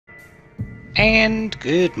And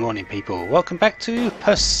good morning, people. Welcome back to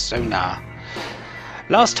Persona.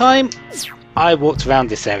 Last time I walked around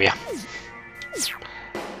this area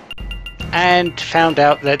and found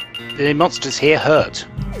out that the monsters here hurt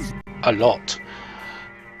a lot.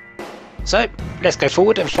 So let's go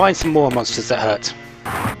forward and find some more monsters that hurt.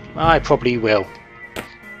 I probably will.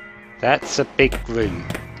 That's a big room.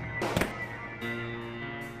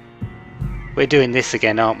 We're doing this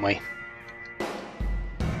again, aren't we?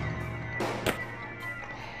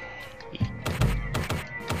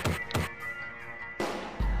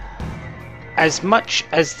 As much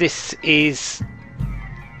as this is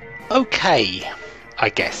okay, I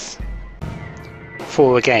guess,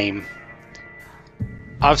 for a game,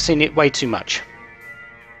 I've seen it way too much.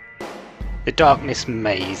 The darkness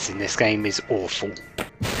maze in this game is awful.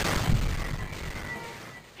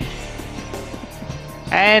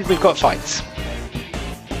 And we've got fights.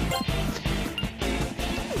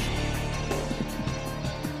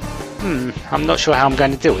 I'm not sure how I'm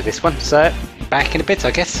going to deal with this one, so back in a bit,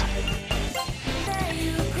 I guess.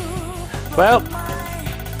 Well,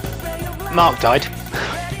 Mark died.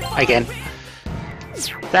 Again.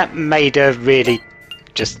 That Maida really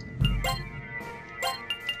just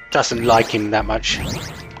doesn't like him that much.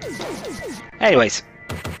 Anyways.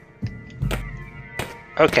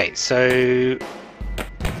 Okay, so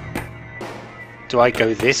do I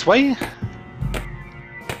go this way?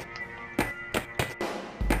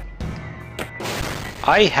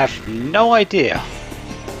 I have no idea.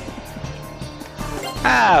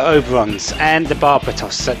 Ah, Oberons and the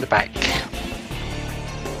Barbatos at the back.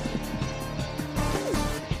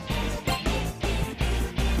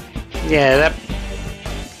 Yeah,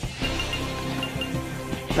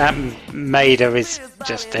 that Maida is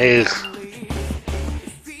just ugh.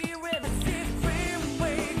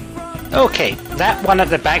 Okay, that one at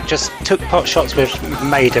the back just took pot shots with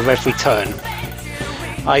Maida every turn.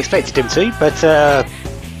 I expected him to, but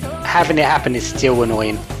having it happen is still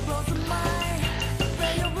annoying.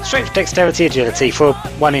 Strength, dexterity, agility for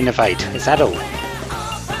one in evade. Is that all?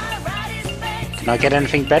 Can I get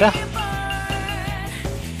anything better?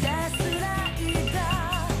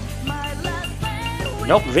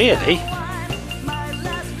 Not really.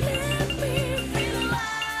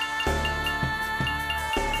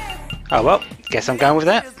 Oh well, guess I'm going with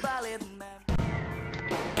that.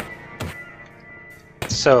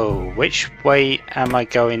 So, which way am I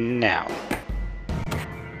going now?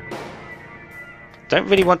 Don't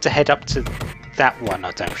really want to head up to that one,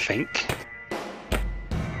 I don't think.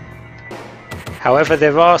 However,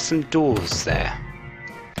 there are some doors there.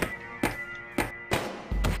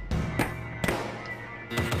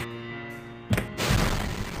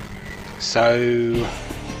 So,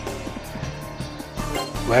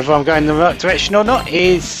 whether I'm going in the right direction or not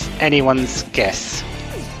is anyone's guess.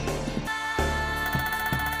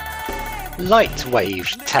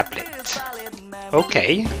 Lightwave tablet.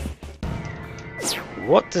 Okay.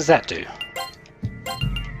 What does that do?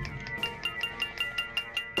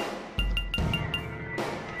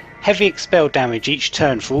 Heavy expel damage each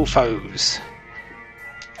turn for all foes.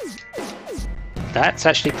 That's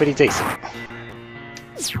actually pretty decent.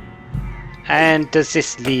 And does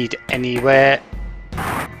this lead anywhere?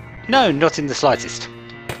 No, not in the slightest.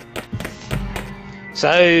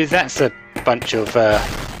 So that's a bunch of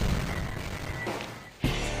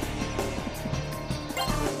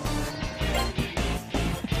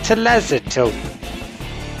Telazotl.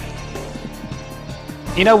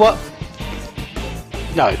 You know what?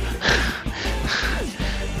 No.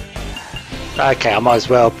 Okay, I might as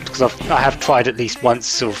well, because I have tried at least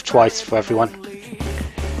once or twice for everyone.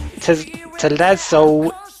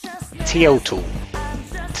 Telazotl.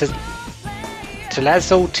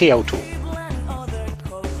 Telazotl.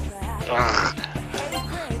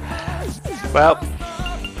 Well,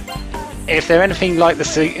 if they're anything like the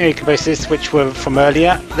Succubuses, which were from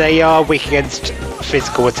earlier, they are weak against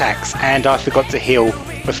physical attacks, and I forgot to heal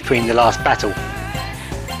between the last battle.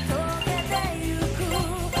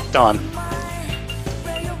 Darn.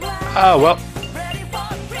 Oh well.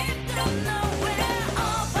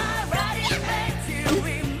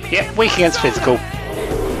 Yep, weak against physical.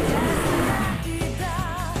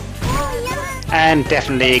 And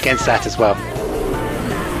definitely against that as well.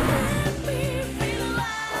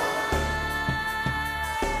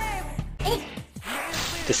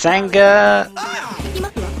 The Sangha,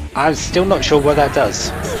 I'm still not sure what that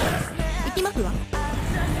does.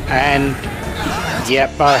 And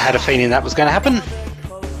yep, I had a feeling that was going to happen,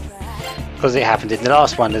 because it happened in the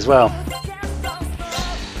last one as well.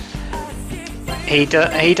 He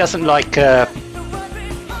doesn't like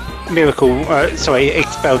miracle, sorry,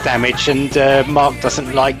 expel damage, and Mark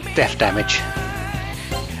doesn't like death damage.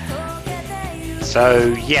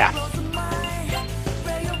 So yeah.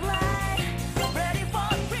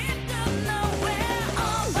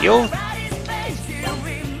 Your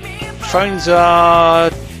thrones are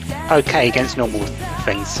okay against normal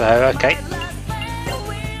things, so okay.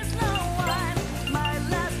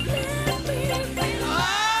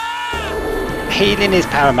 Healing is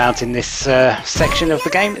paramount in this section of the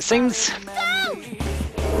game, it seems.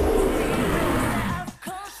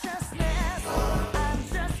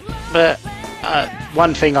 But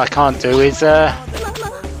one thing I can't do is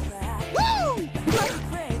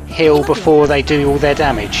heal before they do all their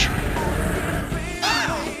damage.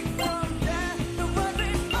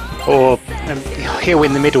 Or heal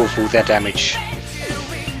in the middle of all their damage.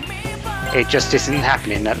 It just isn't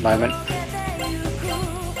happening at the moment.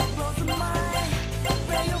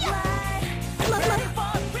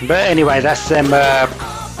 But anyway, that's them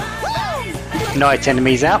night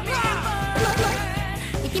enemies out.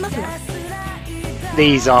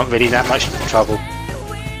 These aren't really that much trouble.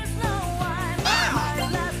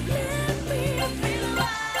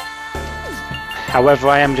 However,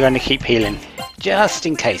 I am going to keep healing, just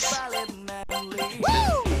in case.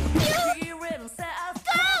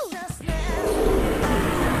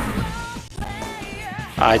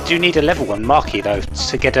 I do need a level 1 Marky though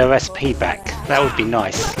to get her SP back. That would be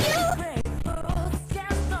nice.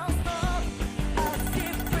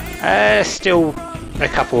 Still a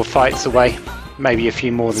couple of fights away. Maybe a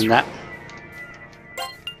few more than that.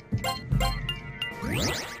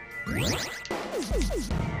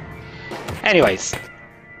 Anyways.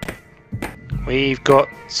 We've got...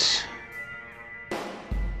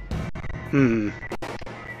 Well,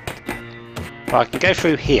 I can go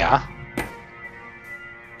through here.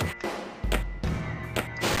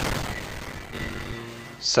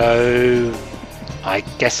 So, I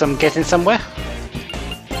guess I'm getting somewhere.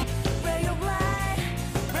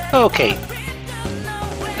 Okay.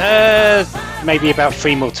 Maybe about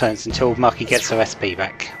 3 more turns until Marky gets her SP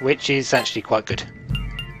back, which is actually quite good.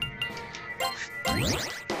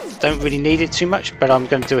 Don't really need it too much, but I'm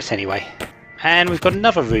going to do it anyway. And we've got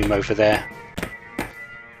another room over there.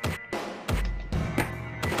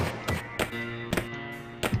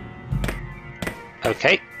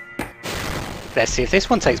 Okay. Let's see if this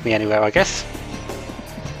one takes me anywhere, I guess.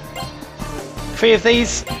 3 of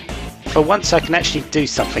these. For once I can actually do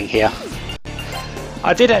something here.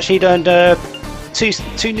 I did actually learn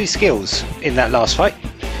two new skills in that last fight.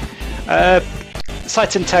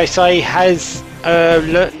 Saiton Taisai has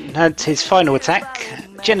learned his final attack,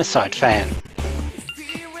 Genocide Fan.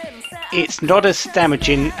 It's not as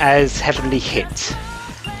damaging as Heavenly Hit.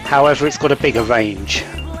 However, it's got a bigger range.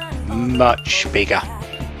 Much bigger.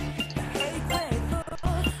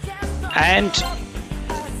 And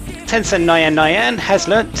Tencent Nyan Nyan has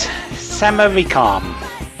learnt Samarikam.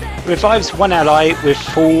 Revives one ally with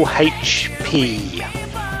full HP.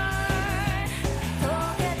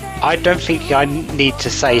 I don't think I need to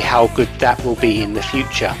say how good that will be in the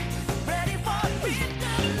future.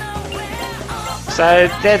 So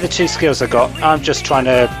they're the 2 skills I got. I'm just trying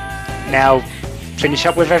to now finish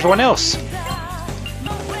up with everyone else.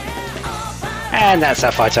 And that's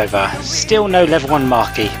that fight over. Still no level 1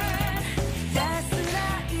 Marky.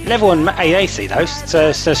 Level 1 AAC though,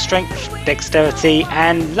 so strength, dexterity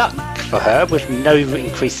and luck for her with no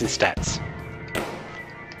increase in stats.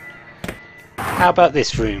 How about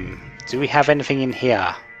this room? Do we have anything in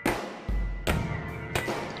here?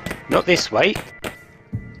 Not this way.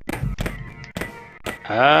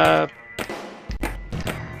 How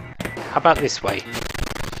about this way?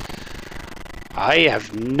 I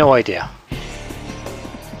have no idea.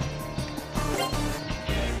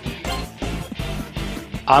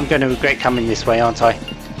 I'm going to regret coming this way, aren't I?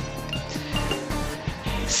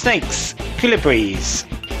 Snakes, Colibris,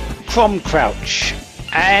 Crom Crouch,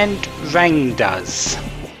 and Rangdas.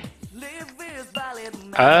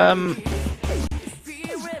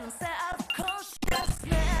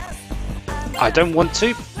 I don't want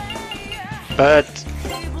to, but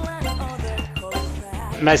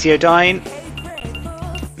Maziodyne,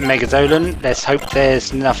 Megadolan, let's hope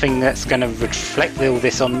there's nothing that's going to reflect all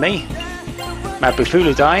this on me.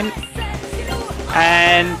 Mabufuludyne,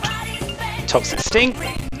 and Toxic Sting,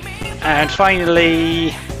 and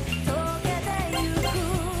finally,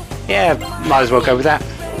 yeah, might as well go with that.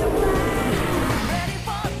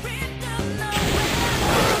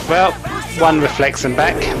 Well, one reflects them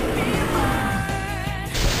back.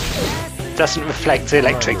 Doesn't reflect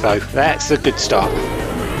electric though, that's a good start.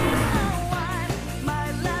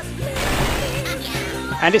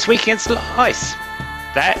 And it's weak against ice.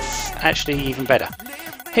 That's actually even better.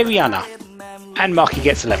 Hiriana. And Marky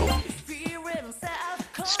gets a level.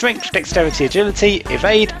 Strength, dexterity, agility,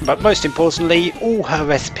 evade, but most importantly, all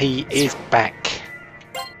her SP is back.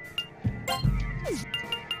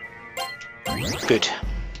 Good.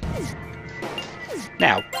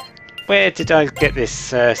 Now, where did I get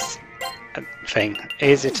this thing?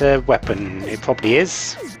 Is it a weapon? It probably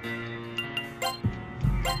is.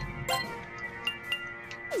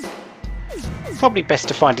 Probably best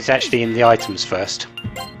to find it actually in the items first.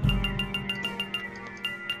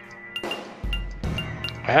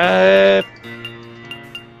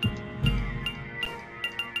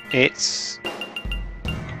 It's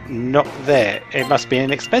not there. It must be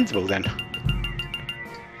an expendable then.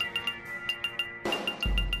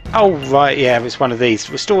 Oh right, yeah, it's one of these.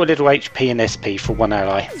 Restore a little HP and SP for one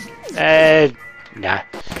ally. Nah,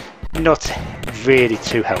 not really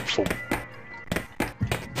too helpful.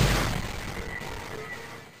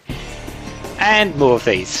 And more of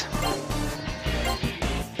these.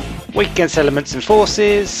 Weak against elements and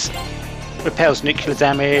forces. Repels nuclear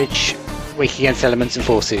damage. Weak against elements and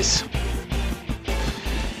forces.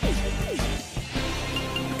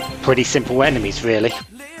 Pretty simple enemies, really.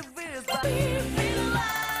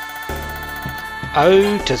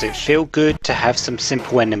 Oh, does it feel good to have some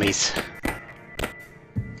simple enemies.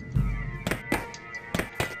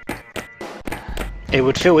 It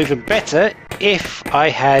would feel even better if I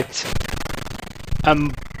had a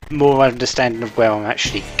more understanding of where I'm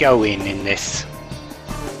actually going in this.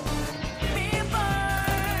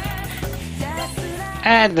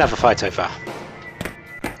 And another fight over.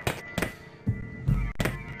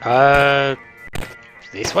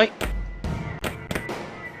 This way?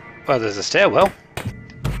 Well, there's a stairwell,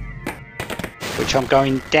 which I'm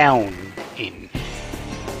going down in.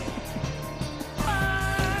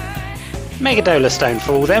 Megadola Stone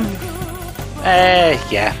for all them.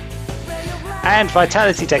 Yeah. And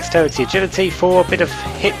Vitality, Dexterity, Agility for a bit of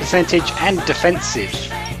hit percentage and defensive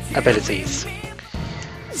abilities.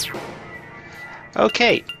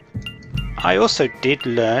 Okay. I also did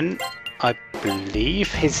learn, I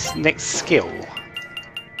believe, his next skill.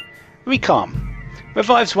 Recalm.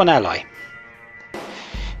 Revives one ally.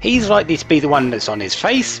 He's likely to be the one that's on his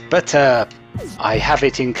face, but I have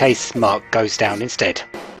it in case Mark goes down instead.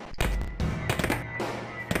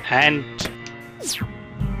 And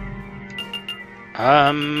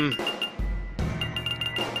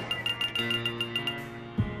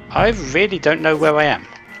I really don't know where I am.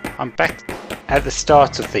 I'm back at the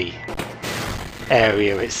start of the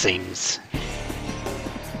area, it seems.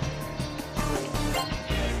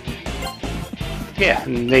 Yeah,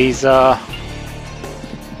 and these are...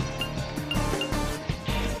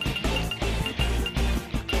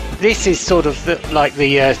 This is sort of like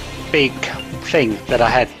the big thing that I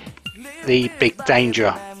had, the big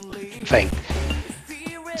danger thing.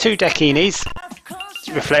 2 Dakinis,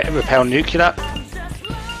 repel nuclear.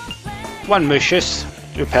 1 Mushus,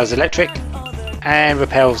 repels electric. And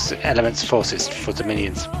repels elements forces for the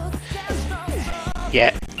minions.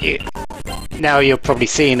 Yeah, now you're probably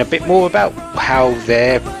seeing a bit more about how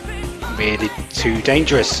they're really too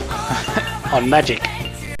dangerous on magic.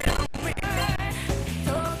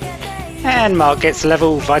 And Mark gets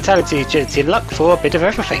level Vitality, Agility and Luck for a bit of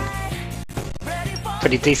everything.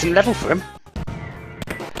 Pretty decent level for him.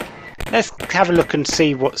 Let's have a look and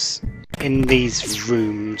see what's in these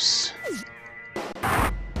rooms.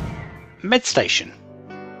 Med station.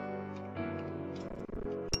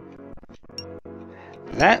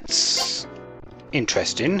 That's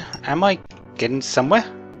interesting. Am I getting somewhere?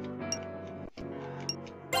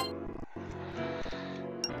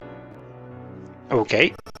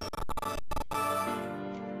 Okay.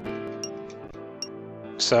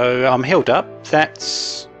 So I'm healed up.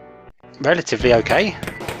 That's relatively okay.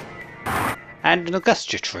 And an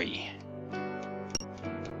Augusta tree.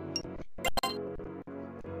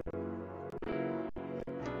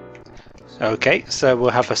 Okay, so we'll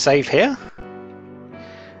have a save here.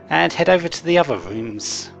 And head over to the other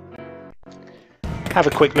rooms. Have a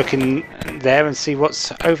quick look in there and see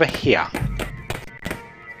what's over here.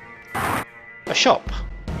 A shop.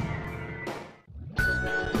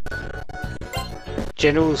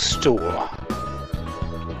 General store.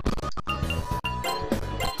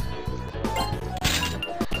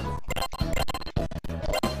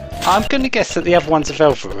 I'm going to guess that the other one's a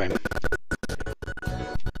velvet room.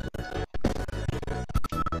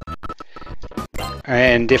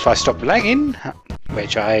 And if I stop lagging,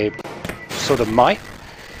 which I sort of might.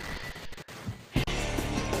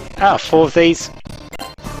 4 of these.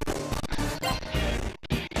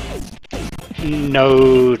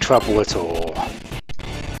 No trouble at all.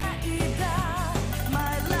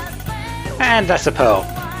 And that's a pearl.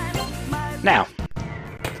 Now,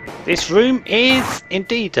 this room is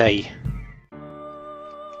indeed a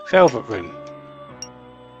velvet room.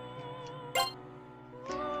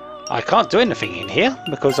 I can't do anything in here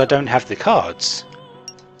because I don't have the cards.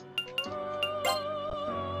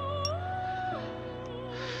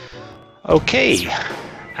 Okay,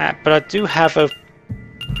 but I do have a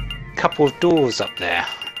couple of doors up there.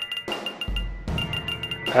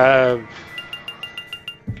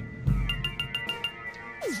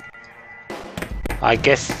 I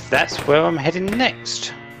guess that's where I'm heading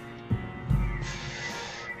next.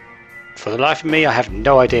 For the life of me, I have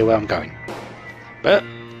no idea where I'm going. But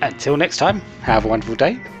until next time, have a wonderful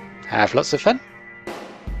day, have lots of fun,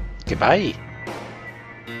 goodbye.